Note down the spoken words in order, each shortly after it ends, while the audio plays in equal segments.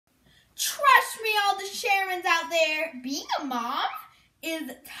the Sharons out there. Being a mom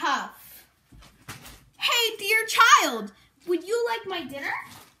is tough. Hey, dear child, would you like my dinner?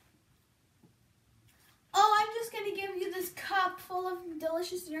 Oh, I'm just going to give you this cup full of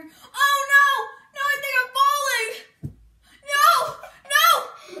delicious dinner. Oh, no! No, I think I'm falling! No! No!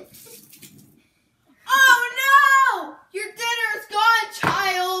 Oh, no! Your dinner's gone,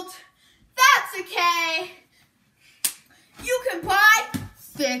 child. That's okay. You can buy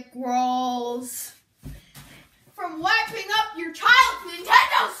thick rolls. From wiping up your child's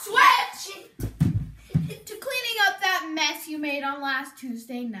Nintendo Switch to cleaning up that mess you made on last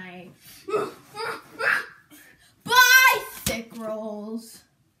Tuesday night. Buy thick rolls.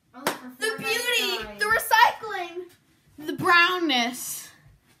 The beauty, the recycling, the brownness.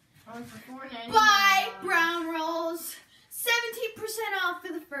 Buy brown rolls. 17% off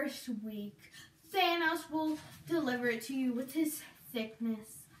for the first week. Thanos will deliver it to you with his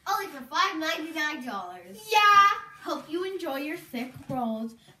thickness. Only for $5.99. Yeah. Hope you enjoy your thick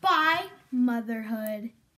rolls. Bye, motherhood.